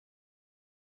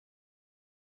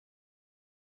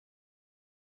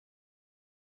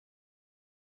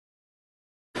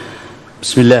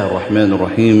بسم الله الرحمن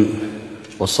الرحيم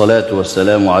والصلاة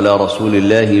والسلام على رسول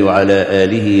الله وعلى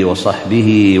آله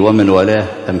وصحبه ومن والاه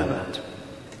أما بعد.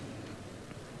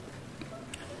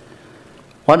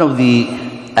 One of the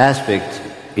aspects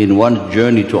in one's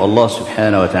journey to Allah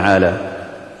subhanahu wa ta'ala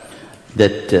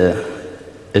that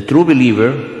a true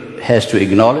believer has to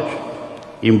acknowledge,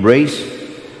 embrace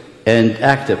and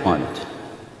act upon it,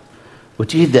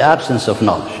 which is the absence of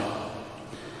knowledge,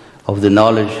 of the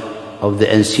knowledge of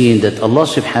the unseen, that Allah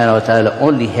subhanahu wa ta'ala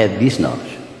only had this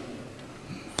knowledge.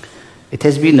 It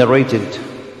has been narrated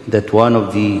that one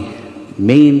of the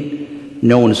main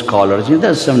known scholars, and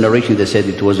there's some narration that said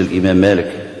it was Imam Malik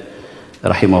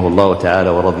rahimahullah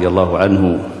ta'ala wa radiyallahu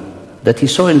anhu, that he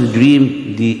saw in the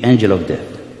dream the angel of death.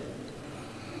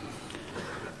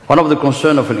 One of the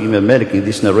concerns of Imam Malik in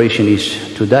this narration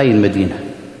is to die in Medina.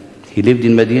 He lived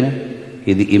in Medina,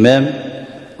 he the Imam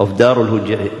of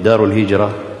Darul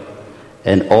Hijrah,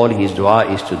 and all his dua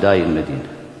is to die in Medina.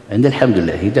 And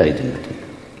alhamdulillah, he died in Medina.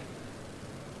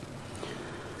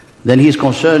 Then he is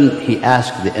concerned, he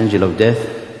asked the angel of death.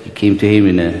 He came to him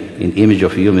in an image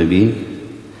of a human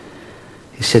being.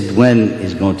 He said, when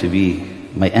is going to be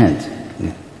my end?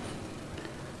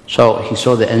 So he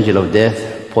saw the angel of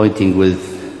death pointing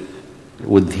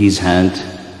with his hand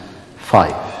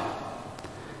 5.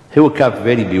 He woke up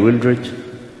very bewildered.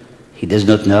 He does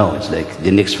not know. It's like the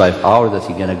next 5 hours that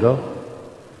he's going to go.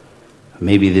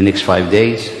 Maybe the next 5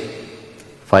 days,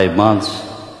 5 months,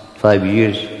 5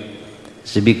 years.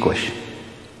 It's a big question.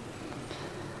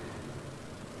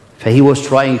 So he was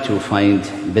trying to find,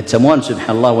 but someone,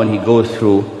 subhanAllah, when he goes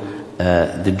through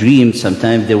the dream,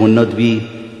 sometimes they will not be,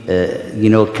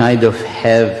 kind of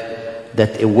have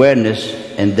that awareness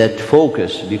and that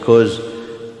focus, because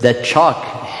that shock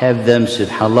have them,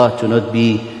 subhanAllah, to not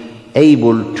be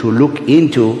able to look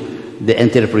into the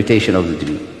interpretation of the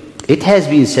dream. It has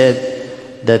been said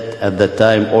that at that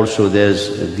time also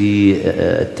there's the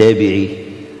tabi'i,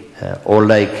 or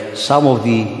like some of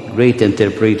the great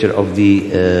interpreter of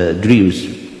the dreams,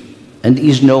 and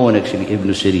is known actually, Ibn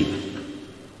Sirin.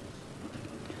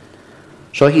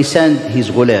 So he sent his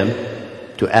ghulam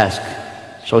to ask.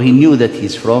 So he knew that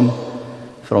he's from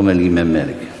Imam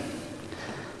Malik.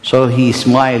 So he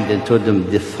smiled and told them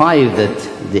the 5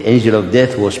 that the angel of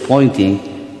death was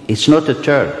pointing, it's not a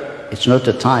turn, it's not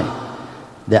a time.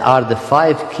 They are the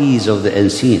 5 keys of the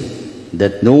unseen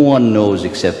that no one knows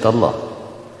except Allah.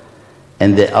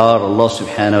 And they are, Allah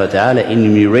subhanahu wa ta'ala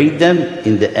enumerate them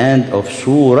in the end of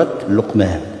Surah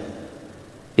Luqman.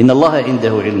 إن الله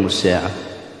عنده علم الساعة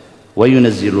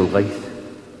وينزل الغيث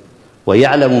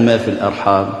ويعلم ما في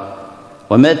الأرحام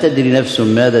وما تدري نفس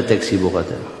ماذا تكسب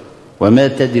غدا وما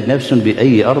تدري نفس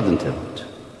بأي أرض تموت.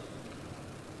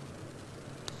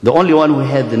 The only one who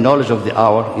had the knowledge of the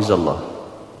hour is Allah.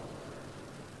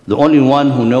 The only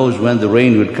one who knows when the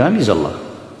rain will come is Allah.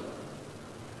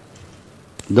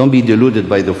 Don't be deluded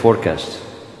by the forecast.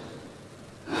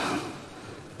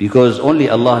 Because only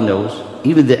Allah knows.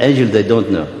 Even the angel, they don't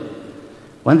know.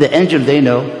 When the angel, they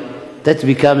know, that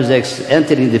becomes like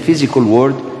entering the physical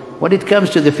world. When it comes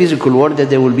to the physical world,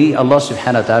 that there will be, Allah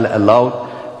subhanahu wa ta'ala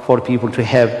allowed for people to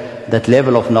have that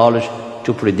level of knowledge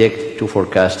to predict, to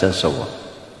forecast, and so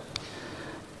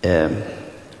on.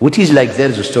 Which is like,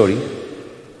 there's a story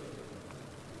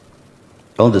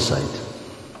on the side.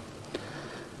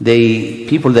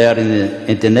 People there are in an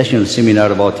international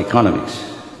seminar about economics.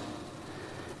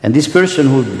 And this person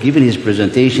who's given his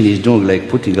presentation is doing like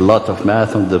putting a lot of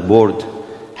math on the board,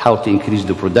 how to increase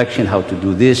the production, how to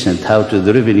do this, and how to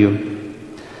the revenue.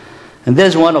 And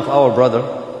there's one of our brother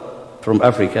from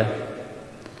Africa.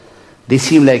 They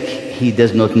seem like he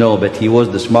does not know, but he was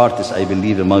the smartest, I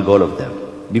believe, among all of them.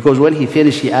 Because when he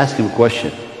finished, he asked him a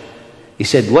question. He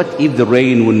said, what if the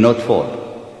rain will not fall?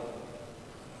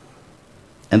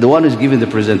 And the one who's given the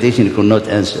presentation could not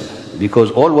answer,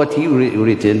 because all what he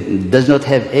written does not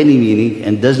have any meaning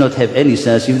and does not have any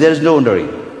sense if there is no rain.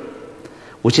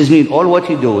 Which is mean all what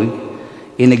you're doing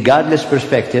in a godless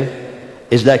perspective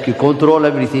is like you control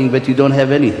everything but you don't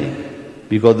have anything.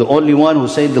 Because the only one who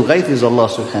said the ghayth is Allah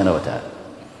subhanahu wa ta'ala.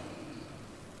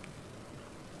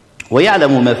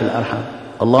 وَيَعْلَمُ مَا فِي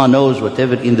الْأَرْحَامِ. Allah knows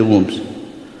whatever in the wombs.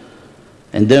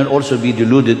 And then also be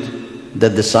deluded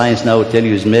that the science now will tell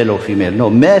you is male or female. No,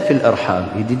 ma fil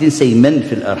arham. He didn't say man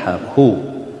fil arham.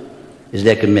 Who is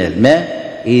like a male. Ma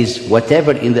is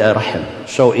whatever in the arham.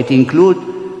 So it includes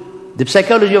the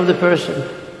psychology of the person,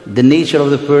 the nature of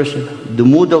the person, the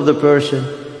mood of the person,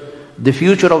 the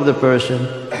future of the person,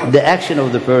 the action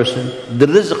of the person, the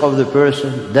rizq of the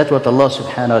person. That's what Allah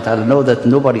subhanahu wa ta'ala knows that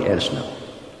nobody else knows.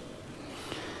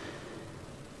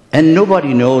 And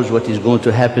nobody knows what is going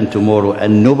to happen tomorrow,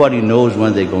 and nobody knows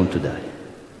when they're going to die.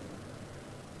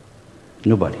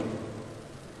 Nobody.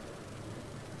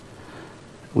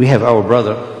 We have our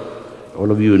brother,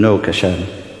 all of you know Kashan.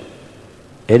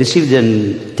 I received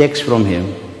a text from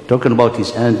him talking about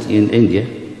his aunt in India.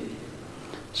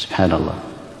 Subhanallah.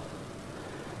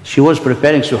 She was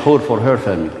preparing suhoor for her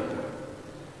family.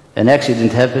 An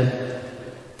accident happened,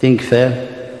 thing fell,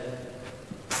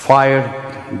 fire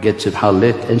gets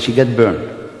lit, and she got burned.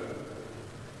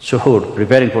 Suhoor,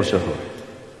 preparing for suhoor.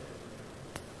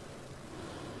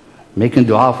 Making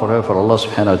dua for her, for Allah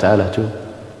subhanahu wa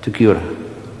ta'ala to cure her.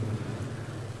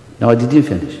 No, I didn't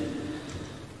finish.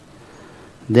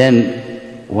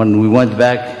 Then, when we went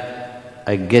back,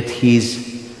 I get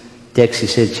his text. He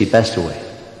said she passed away.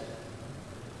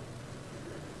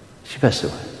 She passed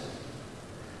away.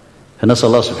 فنسأل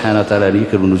الله سبحانه وتعالى أن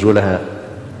يكرم نزولها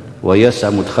ويسع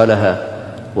مدخلها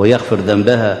ويغفر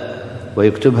ذنبها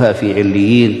ويكتبها في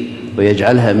عليين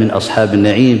ويجعلها من أصحاب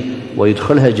النعيم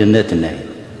ويدخلها جنات النعيم.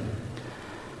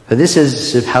 But this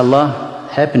is, subhanallah,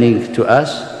 happening to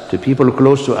us, to people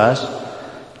close to us.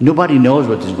 Nobody knows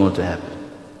what is going to happen.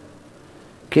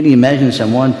 Can you imagine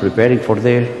someone preparing for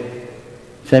their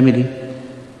family?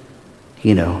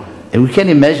 You know, and we can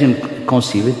imagine,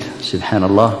 conceive it,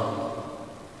 subhanallah.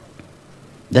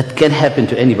 That can happen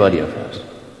to anybody of us.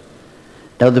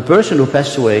 Now the person who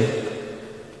passed away,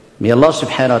 may Allah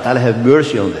subhanahu wa ta'ala have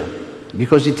mercy on them,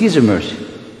 because it is a mercy.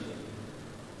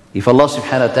 If Allah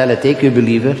subhanahu wa ta'ala take a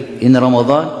believer in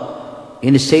Ramadan,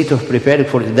 in a state of preparing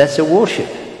for it, that's a worship.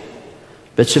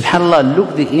 But subhanallah,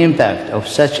 look the impact of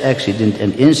such accident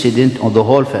and incident on the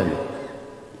whole family.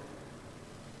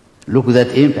 Look at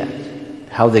that impact.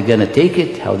 How they're going to take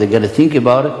it, how they're going to think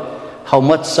about it, how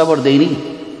much sabr they need.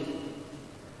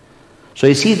 So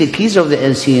you see, the keys of the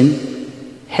unseen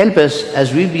help us,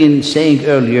 as we've been saying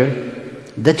earlier,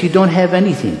 that you don't have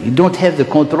anything. You don't have the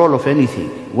control of anything.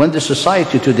 When the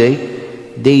society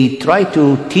today, they try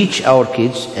to teach our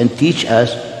kids and teach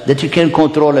us that you can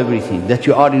control everything, that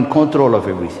you are in control of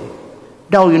everything.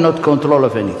 No, you're not in control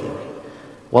of anything.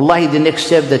 Wallahi, the next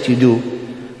step that you do,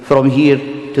 from here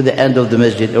to the end of the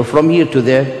masjid, or from here to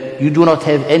there, you do not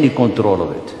have any control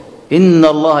of it. إِنَّ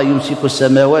اللَّهَ يُمْسِكُ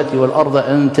السَّمَاوَاتِ وَالْأَرْضَ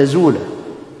أَن تَزُولَ.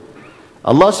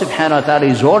 Allah subhanahu wa ta'ala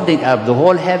is holding up the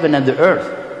whole heaven and the earth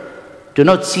to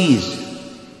not cease.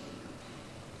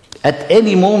 At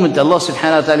any moment, Allah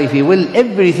subhanahu wa ta'ala, if He will,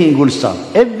 everything will stop.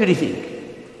 Everything.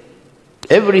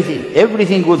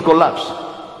 Everything will collapse.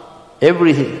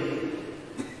 Everything.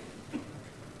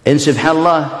 And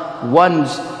subhanallah,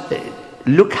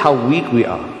 look how weak we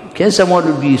are. Can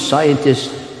someone be a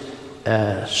scientist,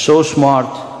 so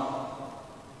smart,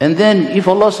 and then if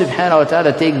Allah subhanahu wa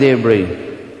ta'ala take their brain,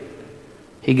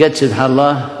 He gets,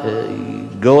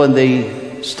 subhanallah, go and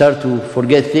they start to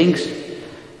forget things,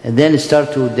 and then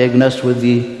start to diagnose with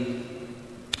the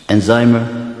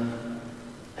Alzheimer.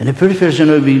 And a person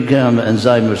who becomes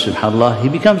Alzheimer, subhanallah, he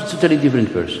becomes a totally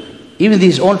different person. Even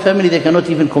his own family, they cannot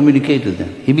even communicate with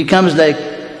them. He becomes like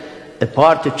a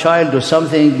child or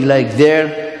something like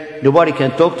there. Nobody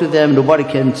can talk to them, nobody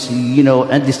can,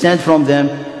 understand from them,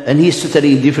 and he's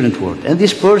totally in different world. And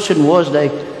this person was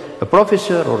like a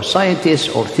professor or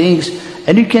scientist or things,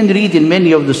 and you can read in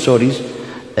many of the stories,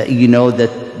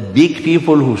 that big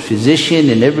people who physician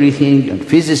and everything, and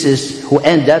physicists who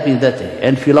end up in that,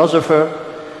 and philosopher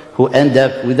who end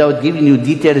up without giving you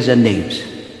details and names.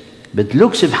 But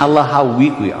look, subhanallah, how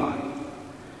weak we are.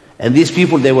 And these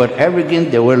people, they were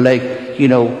arrogant, they were like,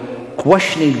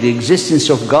 questioning the existence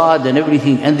of God and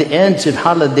everything. And the end,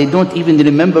 subhanallah, they don't even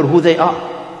remember who they are.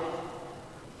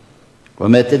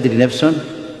 وَمَا تَدْرِ نَفْسٌ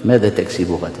مَاذَا تَكْسِبُ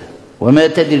غَدًا وَمَا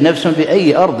تَدْرِ نَفْسٌ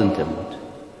بِأَيِّ أَرْضٍ تَمُوتُ.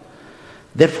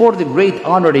 Therefore, the great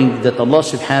honoring that Allah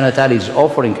subhanahu wa ta'ala is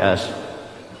offering us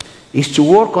is to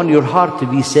work on your heart to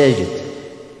be sajid.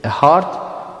 A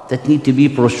heart that needs to be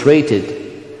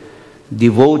prostrated,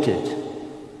 devoted,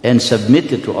 and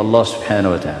submitted to Allah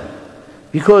subhanahu wa ta'ala.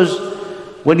 Because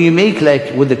when you make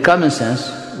like with the common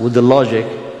sense, with the logic,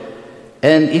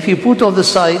 and if you put on the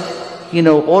side,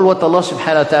 all what Allah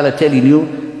subhanahu wa ta'ala telling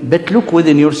you, but look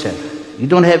within yourself. You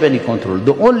don't have any control.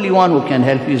 The only one who can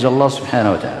help you is Allah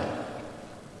subhanahu wa ta'ala.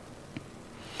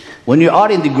 When you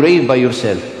are in the grave by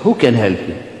yourself, who can help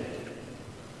you?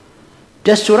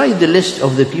 Just to write the list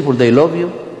of the people they love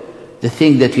you, the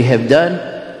thing that you have done,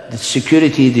 the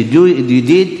security you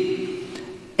did,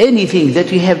 anything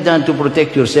that you have done to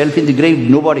protect yourself in the grave,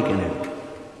 nobody can help you.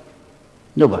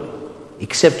 Nobody.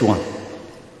 Except one.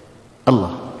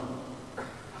 Allah.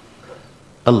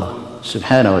 Allah.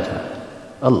 Subhanahu wa ta'ala.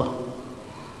 Allah.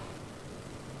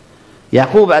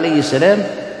 Yaqub alayhi salam,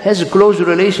 has a close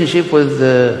relationship with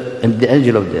the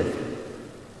angel of death.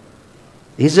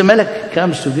 He's a malak,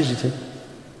 comes to visit him.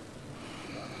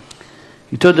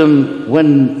 He told him,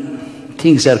 when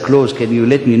things are close, can you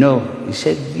let me know? He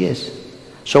said, yes.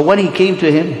 So when he came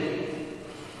to him,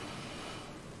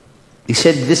 he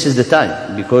said, this is the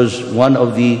time, because one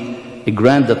of the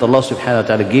grant that Allah subhanahu wa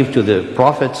ta'ala gave to the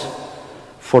prophets,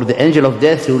 for the angel of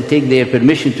death who will take their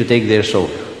permission to take their soul.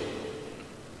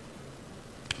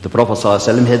 The Prophet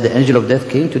ﷺ had the angel of death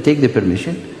came to take the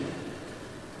permission.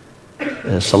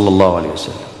 Sallallahu alayhi wa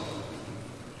sallam.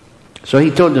 So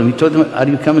he told them, are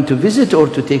you coming to visit or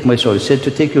to take my soul? He said,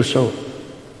 to take your soul.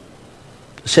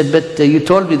 He said, but you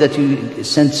told me that you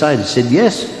sent signs. He said,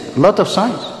 yes, a lot of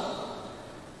signs.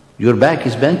 Your back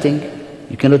is bending.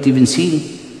 You cannot even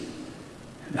see.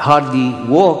 Hardly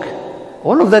walk.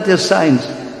 All of that is signs.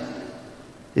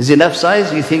 Is enough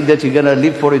signs? You think that you're going to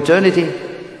live for eternity?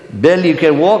 Barely you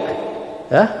can walk.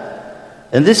 Huh?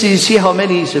 And this is, you see how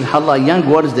many, subhanAllah, young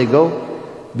ones they go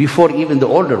before even the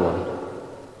older one.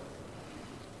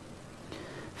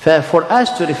 For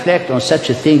us to reflect on such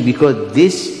a thing, because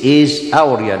this is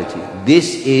our reality.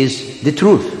 This is the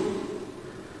truth.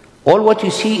 All what you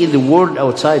see in the world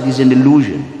outside is an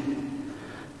illusion.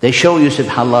 They show you,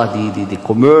 subhanAllah, the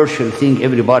commercial thing,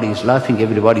 everybody is laughing,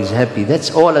 everybody is happy. That's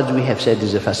all, as we have said,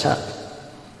 is a facade.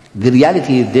 The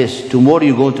reality is this: tomorrow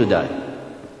you're going to die.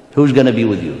 Who's going to be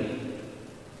with you?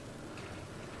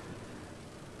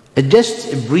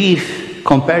 Just a brief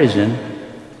comparison.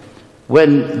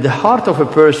 When the heart of a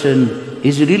person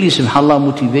is really, subhanAllah,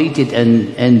 motivated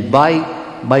and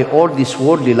by all these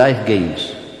worldly life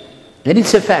games, and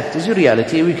it's a fact, it's a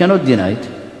reality, we cannot deny it.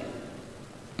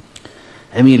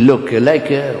 I mean, look,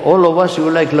 like all of us, we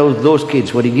like those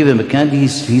kids, when you give him a candy,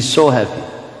 he's so happy.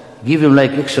 Give him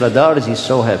like extra dollars, he's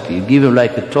so happy. You give him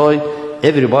like a toy,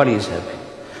 everybody is happy.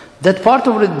 That part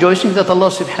of rejoicing that Allah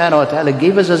subhanahu wa ta'ala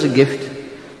gave us as a gift,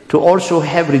 to also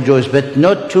have rejoice, but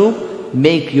not to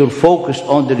make your focus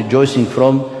on the rejoicing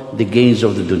from the gains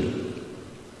of the dunya.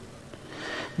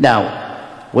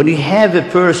 Now, when you have a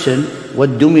person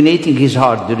what dominating his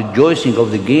heart, the rejoicing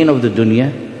of the gain of the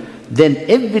dunya, then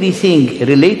everything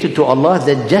related to Allah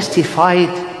that justified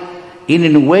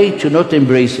in a way to not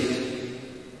embrace it.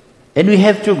 And we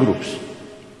have two groups: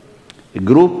 a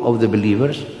group of the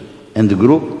believers and the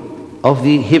group of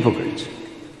the hypocrites.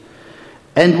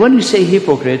 And when we say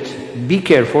hypocrite, be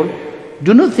careful.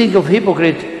 Do not think of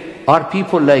hypocrite are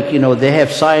people like, they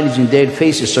have signs in their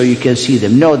faces so you can see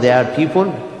them. No, they are people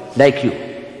like you.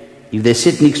 If they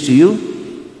sit next to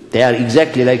you, they are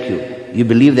exactly like you. You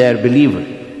believe they are believer.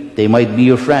 They might be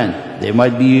your friend. They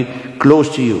might be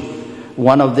close to you.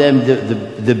 One of them,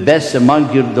 the best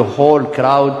among you, the whole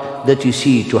crowd that you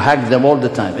see, to hug them all the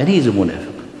time. And he's a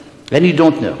munafiq. And you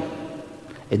don't know.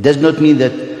 It does not mean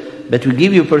that, but we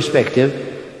give you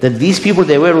perspective that these people,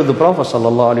 they were with the Prophet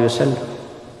sallallahu alaihi wasallam.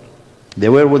 They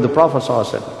were with the Prophet sallallahu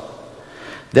alaihi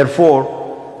wasallam.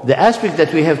 Therefore, the aspect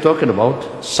that we have talked about,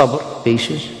 sabr,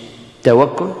 patience,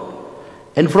 tawakkul,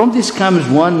 and from this comes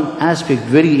one aspect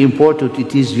very important.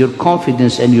 It is your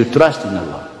confidence and your trust in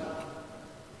Allah.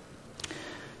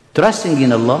 Trusting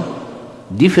in Allah,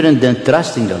 different than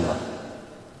trusting Allah.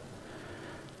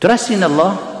 Trust in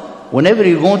Allah, whenever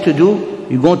you're going to do,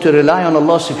 you're going to rely on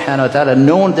Allah subhanahu wa ta'ala,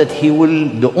 knowing that He will,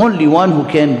 the only one who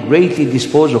can greatly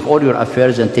dispose of all your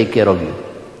affairs and take care of you.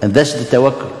 And that's the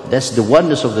tawakkul. That's the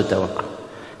oneness of the tawakkul.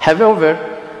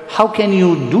 However, how can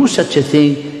you do such a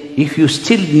thing if you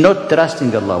still not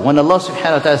trusting Allah? When Allah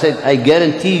subhanahu wa ta'ala said, I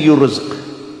guarantee you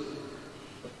rizq,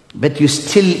 but you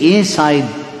still inside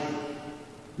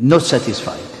not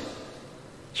satisfied.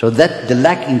 So that the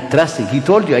lack in trusting, He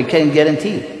told you, I can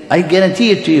guarantee it. I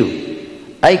guarantee it to you.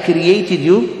 I created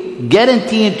you,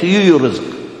 guaranteeing to you your rizq.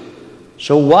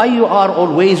 So why you are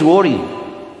always worrying?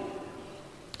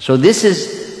 So this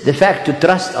is the fact, to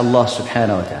trust Allah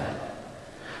subhanahu wa ta'ala.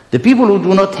 The people who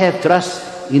do not have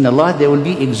trust in Allah, they will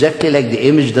be exactly like the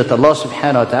image that Allah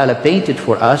subhanahu wa ta'ala painted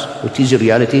for us, which is the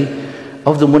reality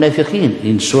of the munafiqeen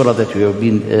in surah that we have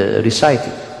been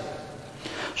reciting.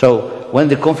 So when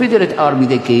the Confederate army,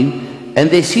 they came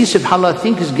and they see, subhanAllah,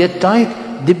 things get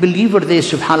tight, the believer, they,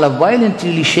 subhanAllah,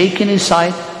 violently shaken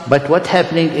inside. But what's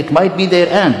happening? It might be their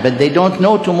end, but they don't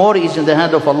know tomorrow is in the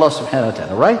hand of Allah subhanahu wa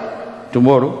ta'ala, right?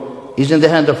 Tomorrow is in the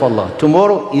hand of Allah.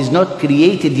 Tomorrow is not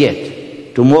created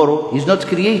yet. Tomorrow is not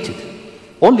created.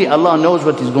 Only Allah knows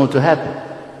what is going to happen.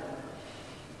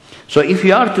 So if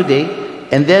you are today,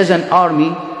 and there's an army,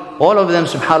 all of them,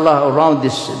 subhanAllah, around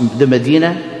the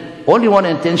Medina, only one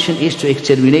intention is to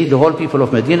exterminate the whole people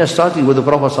of Medina, starting with the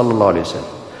Prophet sallallahu alaihi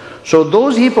wasallam. So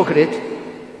those hypocrites,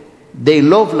 they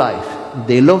love life.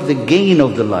 They love the gain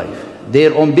of the life.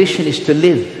 Their ambition is to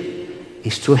live,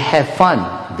 is to have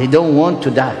fun. They don't want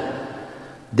to die.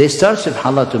 They start,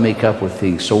 subhanAllah, to make up with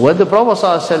things. So when the Prophet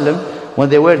ﷺ, when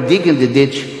they were digging the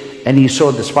ditch, and he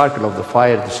saw the sparkle of the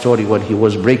fire, the story when he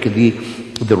was breaking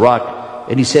the rock,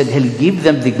 and he said, he'll give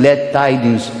them the glad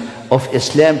tidings of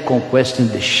Islam conquesting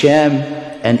the Sham,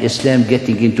 and Islam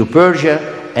getting into Persia,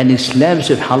 and Islam,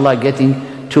 subhanAllah, getting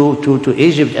to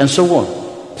Egypt, and so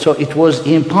on. So it was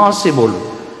impossible,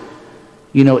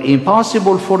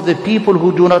 impossible for the people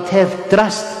who do not have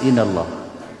trust in Allah,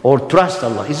 or trust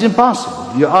Allah. It's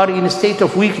impossible. You are in a state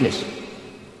of weakness.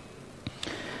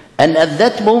 And at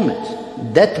that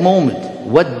moment,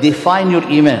 what define your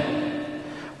iman?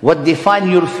 What define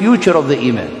your future of the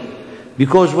iman?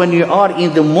 Because when you are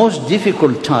in the most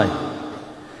difficult time,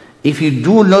 if you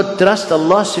do not trust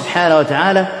Allah subhanahu wa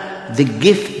ta'ala, the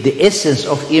gift, the essence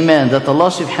of iman that Allah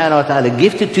subhanahu wa ta'ala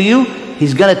gifted to you,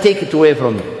 He's going to take it away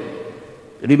from you.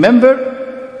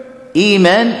 Remember,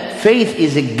 iman, faith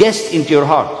is a guest into your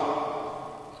heart.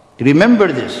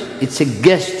 Remember this, it's a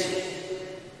guest.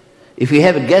 If you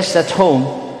have a guest at home,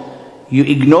 you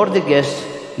ignore the guest,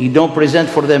 you don't present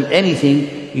for them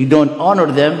anything, you don't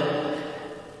honor them,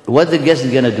 what the guest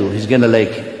is going to do? He's going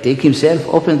to take himself,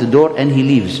 open the door, and he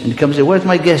leaves. And he comes and says, where's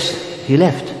my guest? He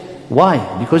left. Why?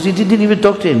 Because you didn't even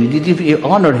talk to him, you didn't even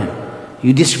honor him.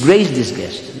 You disgraced this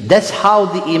guest. That's how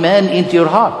the iman into your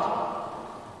heart.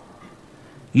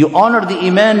 You honor the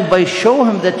iman by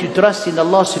showing him that you trust in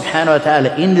Allah subhanahu wa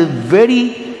ta'ala in a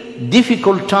very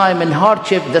difficult time and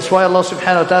hardship. That's why Allah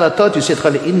subhanahu wa ta'ala taught you, said,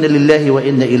 Inna lillahi wa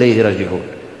inna ilayhi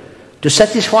raji'un. To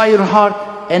satisfy your heart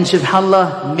and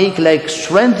subhanAllah make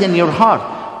strengthen your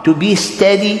heart to be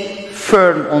steady,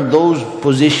 firm on those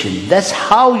positions. That's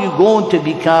how you're going to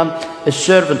become a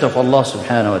servant of Allah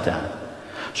subhanahu wa ta'ala.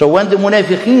 So when the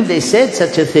munafiqeen, they said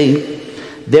such a thing,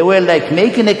 they were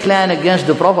making a plan against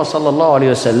the Prophet sallallahu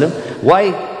alaihi wasallam.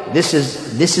 Why? This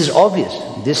is obvious.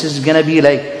 This is going to be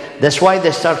that's why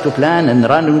they start to plan and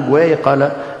run away.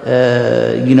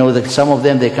 Some of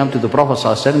them, they come to the Prophet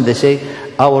sallallahu alaihi wasallam, they say,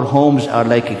 our homes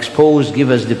are exposed, give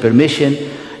us the permission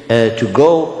to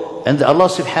go. And Allah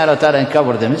subhanahu wa ta'ala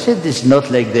uncovered them. He said, this is not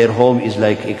their home is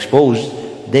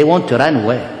exposed. They want to run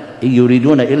away.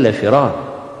 يُرِيدُونَ إِلَّا فِرَارًا.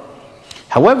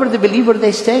 However, the believer,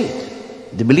 they stayed.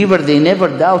 The believer, they never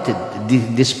doubted.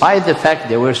 Despite the fact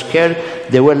they were scared,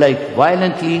 they were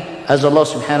violently, as Allah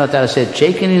subhanahu wa ta'ala said,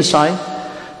 shaken inside.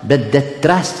 But the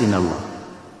trust in Allah.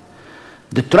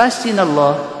 The trust in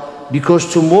Allah,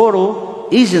 because tomorrow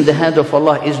is in the hand of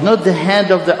Allah. It's not the hand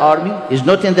of the army. It's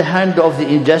not in the hand of the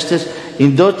injustice.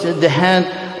 It's not in the hand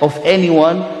of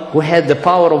anyone who had the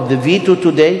power of the veto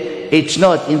today. It's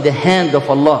not in the hand of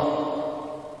Allah.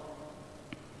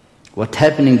 What's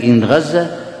happening in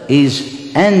Gaza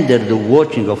is under the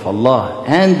watching of Allah,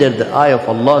 under the eye of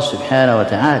Allah subhanahu wa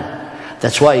ta'ala.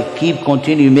 That's why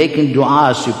continue making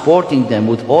dua, supporting them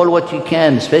with all what you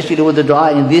can, especially with the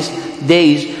dua in these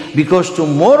days, because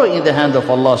tomorrow in the hand of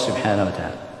Allah subhanahu wa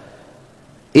ta'ala.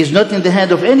 It's not in the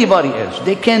hand of anybody else.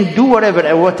 They can do whatever,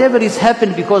 and whatever is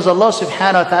happened because Allah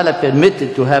subhanahu wa ta'ala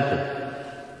permitted to happen.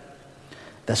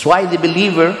 That's why the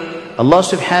believer, Allah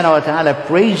subhanahu wa ta'ala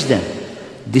praised them.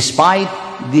 Despite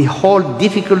the whole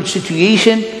difficult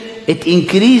situation, it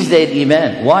increased their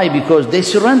iman. Why? Because they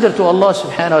surrender to Allah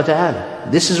subhanahu wa ta'ala.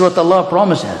 This is what Allah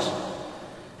promised us.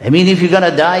 If you're going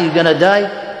to die, you're going to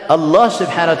die. Allah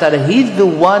subhanahu wa ta'ala, He's the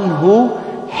one who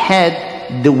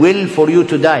had the will for you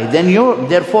to die.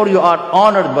 Therefore you are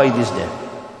honored by this death.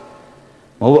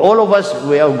 All of us,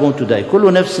 we are going to die.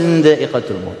 كُلُّ نَفْسٍ ذَائِقَةُ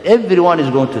الْمَوْتِ. Everyone is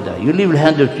going to die. You live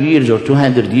 100 years or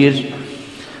 200 years,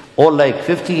 or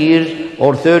 50 years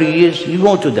or 30 years, you're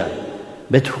going to die.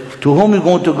 But to whom are you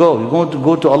going to go? You're going to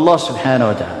go to Allah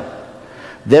subhanahu wa ta'ala.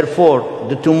 Therefore,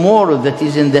 the tomorrow that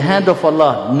is in the hand of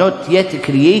Allah, not yet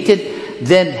created,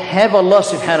 then have Allah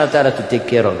subhanahu wa ta'ala to take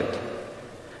care of it.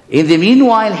 In the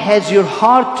meanwhile, has your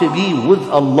heart to be with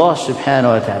Allah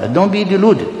subhanahu wa ta'ala. Don't be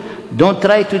deluded. Don't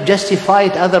try to justify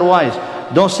it otherwise.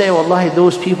 Don't say, wallahi,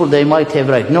 those people, they might have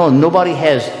right. No, nobody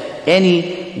has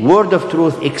any word of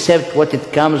truth except what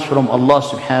it comes from Allah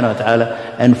subhanahu wa ta'ala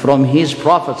and from His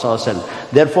Prophet sallallahu alaihi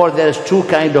wasallam. Therefore, there is two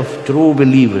kinds of true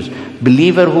believers.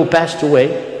 Believer who passed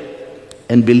away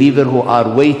and believer who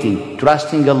are waiting,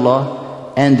 trusting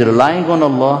Allah and relying on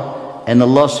Allah, and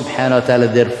Allah subhanahu wa ta'ala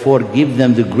therefore give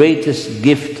them the greatest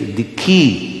gift, the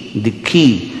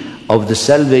key of the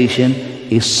salvation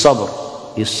is sabr,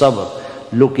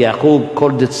 Look, Yaqub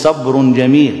called it sabrun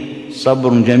jameel,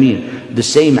 sabrun jameel. The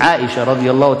same Aisha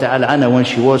radiallahu ta'ala anha, when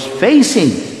she was facing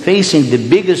the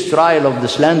biggest trial of the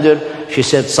slander, she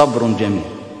said sabrun jameel,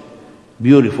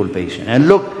 beautiful patient. And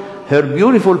look, her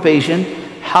beautiful patient,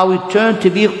 how it turned to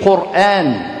be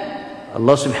Quran.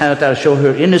 Allah subhanahu wa ta'ala showed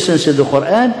her innocence in the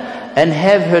Quran and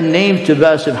have her name to be,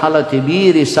 subhanAllah, to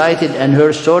be recited and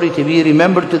her story to be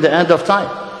remembered to the end of time.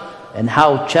 And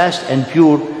how chaste and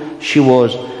pure she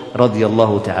was,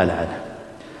 radiyallahu ta'ala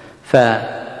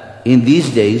anha. In these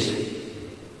days,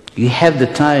 you have the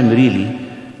time really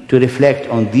to reflect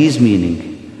on these meanings,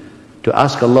 to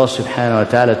ask Allah subhanahu wa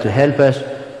ta'ala to help us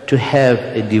to have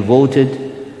a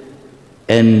devoted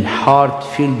and heart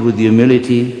filled with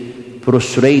humility,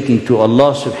 prostrating to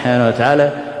Allah subhanahu wa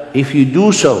ta'ala. If you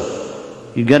do so,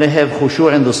 you're going to have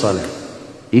khushu' in the salah.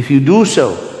 If you do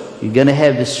so, you're going to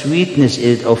have the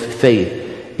sweetness of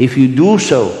faith. If you do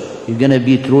so, you're going to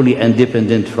be truly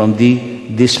independent from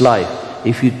this life.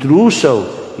 If you do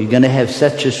so, you're going to have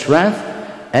such a strength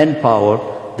and power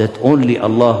that only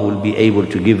Allah will be able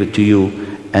to give it to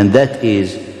you. And that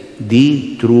is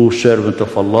the true servant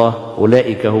of Allah.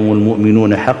 أولئك هم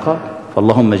المؤمنون حقا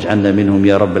فاللهم اجعلنا منهم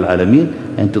يا رب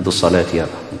العالمين. And to the salat ya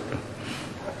Rab.